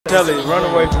Tell him, run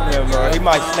away from him, bro. He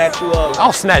might snatch you up.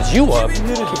 I'll snatch you up.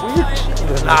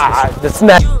 Nah, the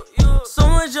snatch.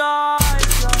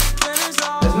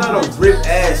 That's not a rip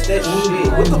ass snatch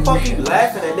shit. What the fuck you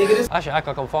laughing at, nigga? I should act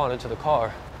like I'm falling into the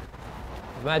car.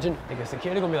 Imagine, nigga,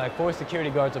 security gonna be like 4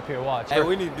 security guards up here, watch. Hey,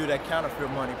 we need to do that counterfeit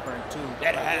money prank too.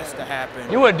 That has to happen.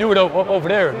 You would do it over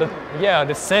there.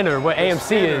 The center where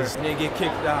AMC is. And then get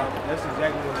kicked out. That's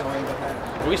exactly what's going to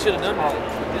happen. We should have done that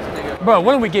with this nigga. Bro,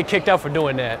 when do we get kicked out for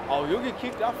doing that? Oh, you'll get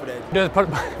kicked out for that. Just put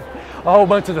a whole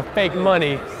bunch of the fake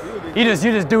money. You just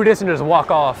do this and just walk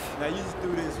off. Now you just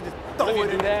do this. You just throw it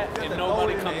in that and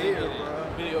nobody comes in here.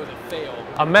 Video would fail.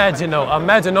 Imagine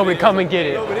nobody come and get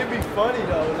it. No, but it'd be funny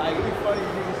though. Like it'd be funny if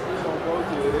niggas still don't go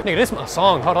to it. Nigga, this is my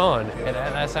song, hold on. And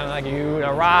that sounds like you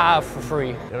arrive for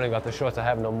free. They don't even got the shorts I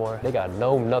have no more. They got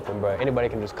nothing, bro. Anybody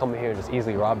can just come in here and just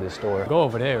easily rob this store. Go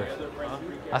over there.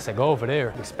 I said go over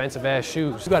there. Expensive ass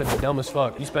shoes. You gotta be dumb as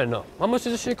fuck. You spending up. How much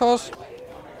does this shit cost? For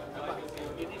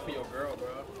your girl,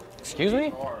 bro. Excuse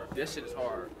me? Hard. This shit is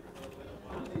hard.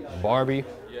 Barbie.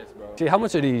 Yes, bro. See, how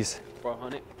much are these?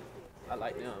 400. I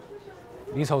like them.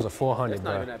 These hoes are 400, It's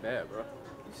not bro. even that bad, bro. You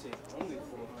see, only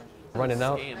 400. Running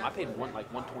out. Damn, I paid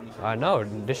like 120. I know,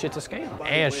 this shit's a scam.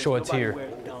 And shorts here.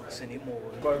 Dunks anymore.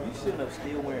 Bro, you sitting up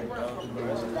still wearing dunks,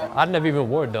 bro. I never even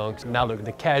wore dunks. Now look,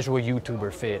 the casual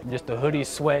YouTuber fit. Just the hoodie,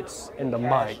 sweats, and the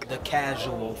mic. The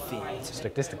casual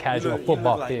fit. This the casual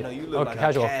football fit. You look like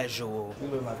casual. a casual. You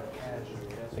look like a casual.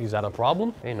 Is that a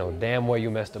problem? Ain't no damn way you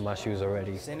messed up my shoes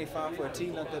already. 75 for a tee,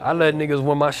 not that. I let niggas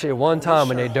wear my shit one time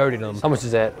and they dirtied them. How much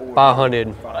is that?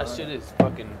 500. Bro, that shit is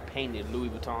fucking painted Louis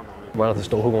Vuitton on it. Right out the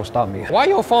store, who gonna stop me? Why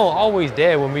your phone always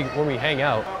dead when we hang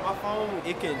out? My phone,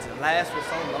 it can last for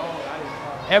so long.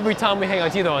 Every time we hang out,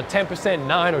 it's either on 10%,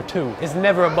 9, or 2. It's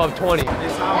never above 20.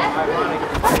 It's how ironic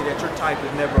to say that your type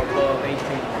is never above 18.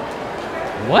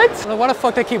 What? Like, why the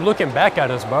fuck they keep looking back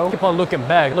at us, bro? Keep on looking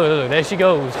back. Look, there she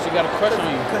goes. She got a crush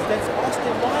on you. Because that's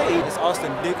Austin White. It's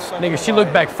Austin Dixon. Nigga, she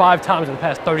looked back 5 times in the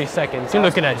past 30 seconds. She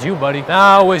looking at you, buddy.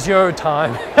 Now is your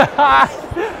time.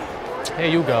 Here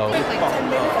you go.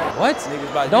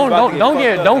 What?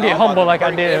 Don't get humble like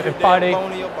I did in Friday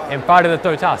the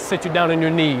 13th. I'll sit you down on your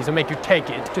knees and make you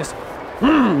take it. Just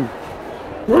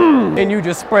and you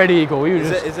just spread eagle.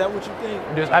 Is that what you think?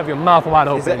 Just have your mouth wide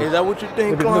open. Is that what you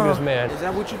think, Look at this man. Is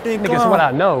that what you think, Nigga, it's what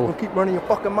I know. Don't keep running your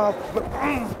fucking mouth. Make me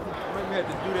have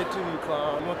to do that to you,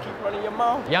 clown. You gonna keep running your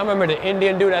mouth? Y'all remember the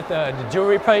Indian dude at the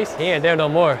jewelry place? He ain't there no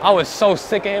more. I was so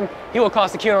sick of him. He would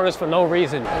cause security on us for no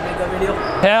reason.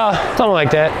 Yeah, something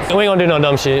like that. We ain't gonna do no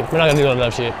dumb shit. We're not gonna do no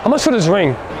dumb shit. How much for this ring?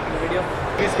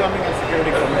 He's coming and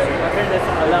security coming. My friend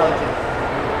that's allowed.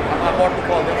 I bought the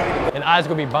call. And I's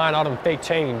gonna be buying all them fake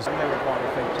chains. I never bought a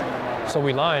fake chain. So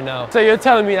we lying now. So you're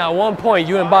telling me at one point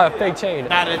you didn't buy a fake chain?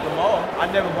 Not at the mall. I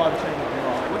never bought a chain at the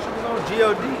mall. What you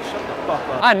know? G.O.D. Shut the fuck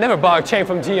up. I never bought a chain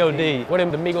from G.O.D. What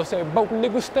them the Migos say? Broke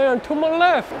niggas stand to my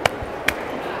left.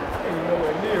 Ain't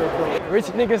nowhere near, bro. Rich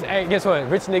niggas, hey, guess what?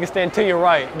 Rich niggas stand to your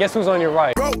right. Guess who's on your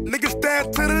right? Broke niggas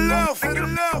stand to the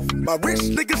left. My rich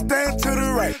niggas stand to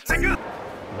the right.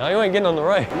 No, you ain't getting on the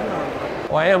right.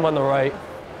 Oh, I am on the right.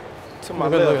 To my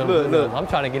left. Look. I'm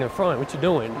trying to get in front. What you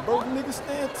doing? Broke niggas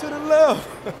stand to the left.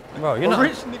 Bro, you're not.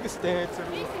 Rich niggas stand to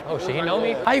the left. Oh shit, he know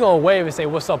me? How you gonna wave and say,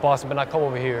 what's up, Austin, but not come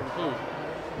over here?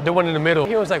 The one in the middle.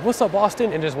 He was like, what's up,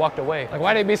 Austin? And just walked away. Like,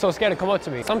 why they be so scared to come up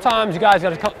to me? Sometimes you guys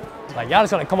gotta come, like, y'all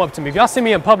just gotta come up to me. If y'all see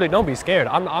me in public, don't be scared.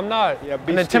 I'm not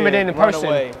an intimidating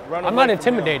person. I'm not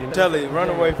intimidating. Tell him, run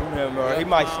away from him, bro. He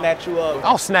might snatch you up.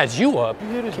 I'll snatch you up. You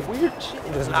hear this weird shit?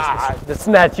 Just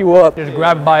snatch you up. Just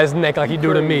grab him by his neck like he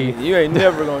do to me. You ain't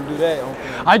never gonna do that on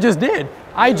camera. I just did.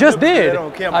 I just did.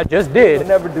 I just You did.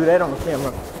 never do that on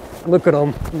camera. Look at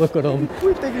him. Look at him. Who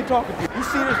you think you talking to? You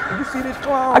see this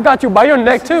clown? I got you by your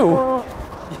neck too.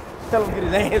 Tell him to get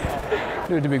his hands off.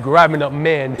 Dude, to be grabbing up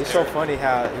men. It's so funny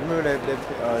how, you remember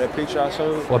that picture I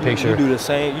showed? What picture? You do the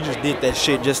same. You just did that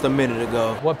shit just a minute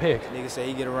ago. What pic? Nigga say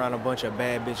he get around a bunch of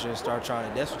bad bitches and start trying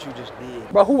to, that's what you just did.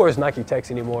 Bro, who wears Nike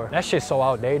Techs anymore? That shit's so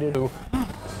outdated.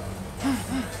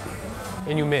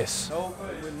 And you miss. No,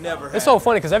 it would never happen. It's so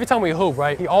funny because every time we hoop,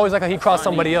 right, he always like he crossed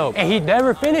somebody up. And he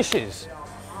never finishes.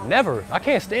 Never. I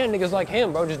can't stand niggas like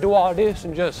him, bro. Just do all this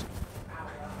and just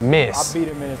miss. I beat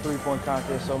him in a three-point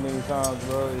contest so many times,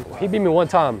 bro. He beat me one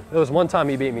time. It was one time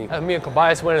he beat me. Me and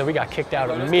Kobayas went and we got kicked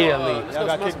out immediately. Y'all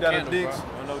got kicked out of dicks.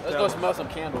 Let's go smell some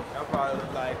candle. Y'all probably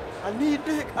look like, I need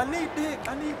dick, I need dick,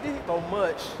 I need dick. So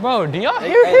much. Bro, do y'all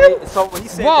hear him? So when he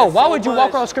said Bro, that why so would you much,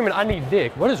 walk around screaming, I need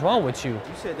dick? What is wrong with you? You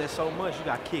said that so much, you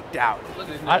got kicked out.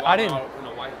 I didn't.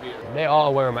 white beard. They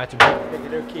all wear them at your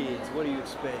Nigga, they're kids. What do you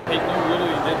expect? Hey, you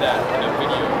literally did that in a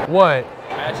video. What?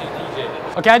 Matching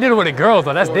DJ. Okay, I did it with a girl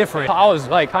though. That's different. I was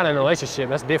like kind of in a relationship.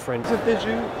 That's different. Isn't this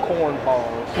you?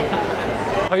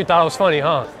 Cornballs. Oh, you thought it was funny,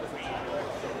 huh?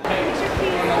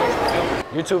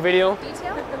 YouTube video?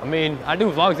 I mean, I do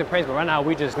vlogs and pranks, but right now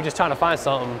we just trying to find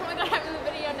something. Oh my god, I'm in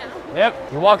the video now.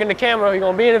 Yep, you walk in the camera, you're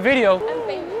gonna be in the video. I'm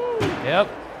famous. Yep.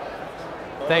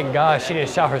 Thank God she didn't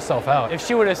shout herself out. If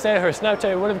she would have said her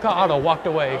Snapchat would have called, I'd have walked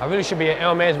away. I really should be an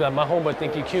L man, but my homeboy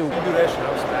think you cute. Don't do that shit.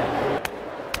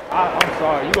 I'm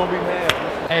sorry. You gonna be mad.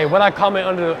 Hey, what I comment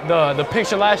under the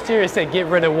picture last year, it said get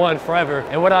rid of one forever.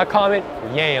 And what I comment?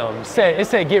 Yams. It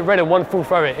said get rid of one food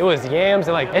forever. It was yams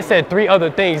and like, it said 3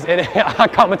 other things and I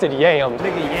commented yams.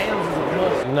 Nigga, yams is a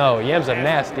must. No, yams are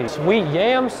nasty. Sweet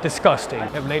yams, disgusting.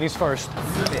 Yep, ladies first.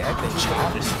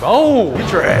 Oh!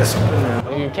 Get your ass.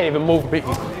 You can't even move me.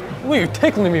 What are you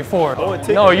tickling me for?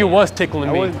 No, you was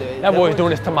tickling me. That boy's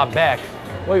doing this to my back.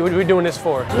 What are we doing this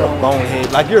for? You're a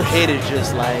bonehead. Like your head is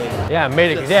just like. Yeah, I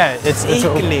made it. Yeah, it's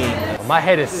tickling. My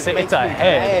head is sick. It's a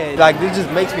head. Like this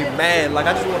just makes me mad. Like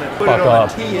I just want to put it on my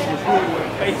tee and just hit it with a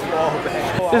baseball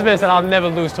bat. This man said I'll never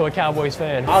lose to a Cowboys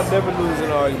fan. I'll never lose an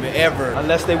argument ever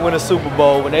unless they win a Super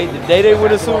Bowl. The day they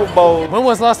win a Super Bowl. When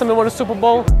was the last time they won a Super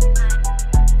Bowl?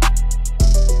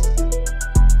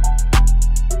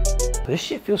 This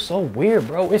shit feels so weird,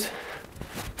 bro.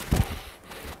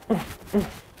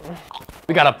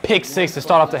 We got a pick 6 to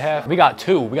start off the half. We got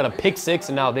 2. We got a pick 6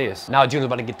 and now this. Now Junior's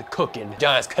about to get the cooking.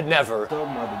 Giants could never.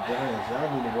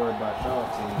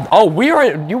 Oh, we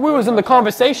was in the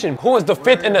conversation. Who was the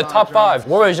 5th in the top 5?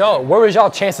 Where is y'all? Where is y'all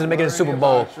chances of making the Super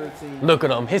Bowl? Look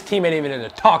at him. His team ain't even in the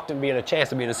talk to be in a chance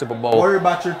to be in the Super Bowl. Worry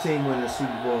about your team winning the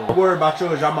Super Bowl. Worry about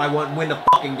yours. Y'all might want to win the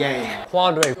fucking game.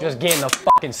 Quandre just getting the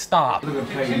fucking stop. Okay.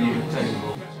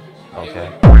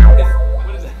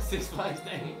 What is that? Six Flags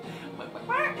thing?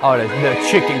 Oh, the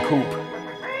chicken coop.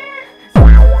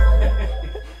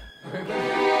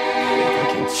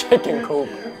 Fucking chicken coop.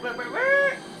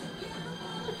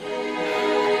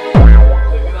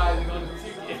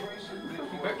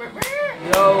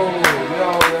 Yo.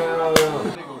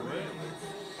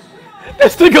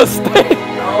 This nigga stink.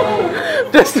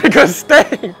 This nigga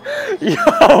stink.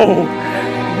 Yo.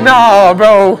 Nah,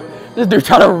 bro. This dude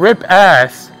trying to rip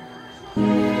ass.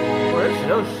 Where's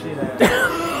your shit at?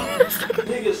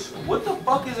 Niggas, what the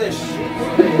fuck is that shit?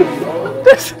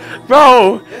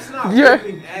 Bro. That's not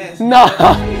ripping ass. Nah.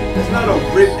 That's not a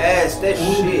rip ass. That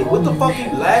shit. What the fuck are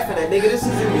you laughing at, nigga? This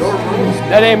is in your room.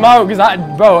 That ain't my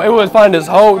room, bro, it was fun this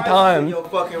whole In time. your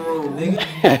fucking room, nigga.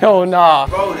 Hell nah.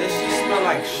 Bro, that shit smell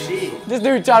like shit. This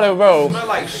dude trying to, bro. Smell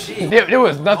like shit. There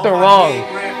was nothing On my wrong. dead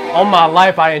grandfather. On my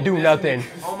life, I didn't do nothing.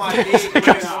 On my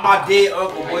dead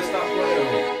uncle, boy, stop playing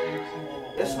with me.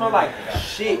 That smell like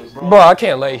shit, bro. Bro, I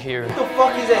can't lay here. What the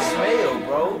fuck is that smell,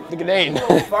 bro? Nigga, they ain't,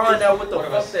 Go find out what the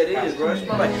fuck that is, bro. It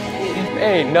smells like shit.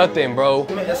 they ain't nothing, bro.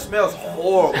 Man, that smells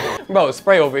horrible. Bro,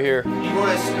 spray over here. Bro,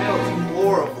 that smells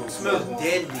horrible. It smells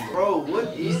deadly. Bro,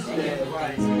 what is that?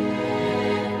 Like,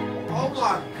 oh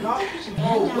my god.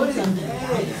 Bro, what is that?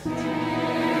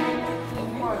 Oh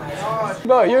my god.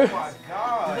 Bro, you're Oh my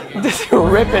god. this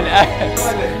ripping ass. It's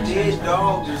like a dead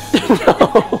dog just. No.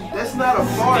 That's not a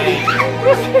fart. It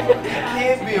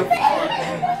can't be a fart.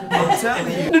 I'm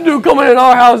telling you. The dude coming in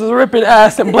our house is ripping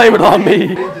ass and blame it on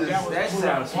me. That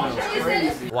sound smells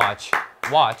crazy. Watch.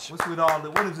 What's with all the,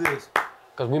 what is this?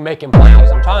 Cause we making plans.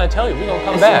 I'm trying to tell you, we gonna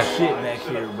come back. Some shit back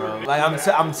here, bro. Like I'm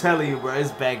telling you, bro,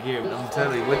 it's back here. I'm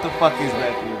telling you, what the fuck is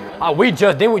back here?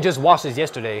 Didn't we just watch this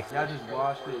yesterday? Y'all just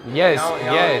washed it. Yes, Y'all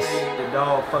yes. The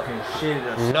dog fucking shitted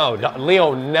us. No,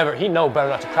 Leo never, he know better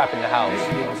not to crap in the house.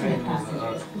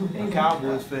 And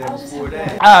Cowboys fan before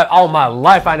that. All my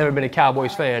life, I never been a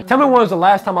Cowboys fan. Tell me when was the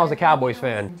last time I was a Cowboys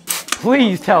fan?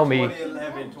 Please tell me.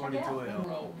 2011,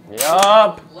 2012.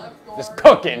 Yup. Just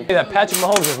cooking. That Patrick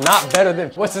Mahomes is not better than,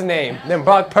 what's his name? Than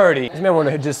Brock Purdy. This man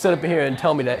wanna just sit up here and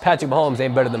tell me that Patrick Mahomes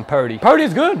ain't better than Purdy.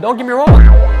 Purdy's good, don't get me wrong. Dude!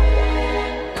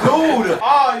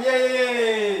 Oh,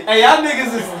 yeah. Hey, y'all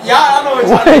niggas is, I know what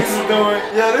y'all niggas is doing.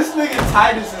 Yo, this nigga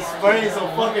Titus is spraying some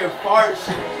fucking fart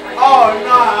shit. Oh,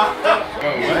 nah.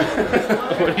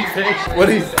 What do you think? What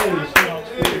do you think?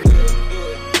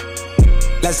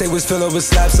 Last day was filled with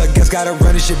slaps, I guess gotta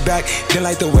run this shit back. Didn't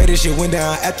like the way this shit went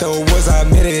down. After awards, I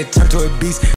admitted it turned to a beast.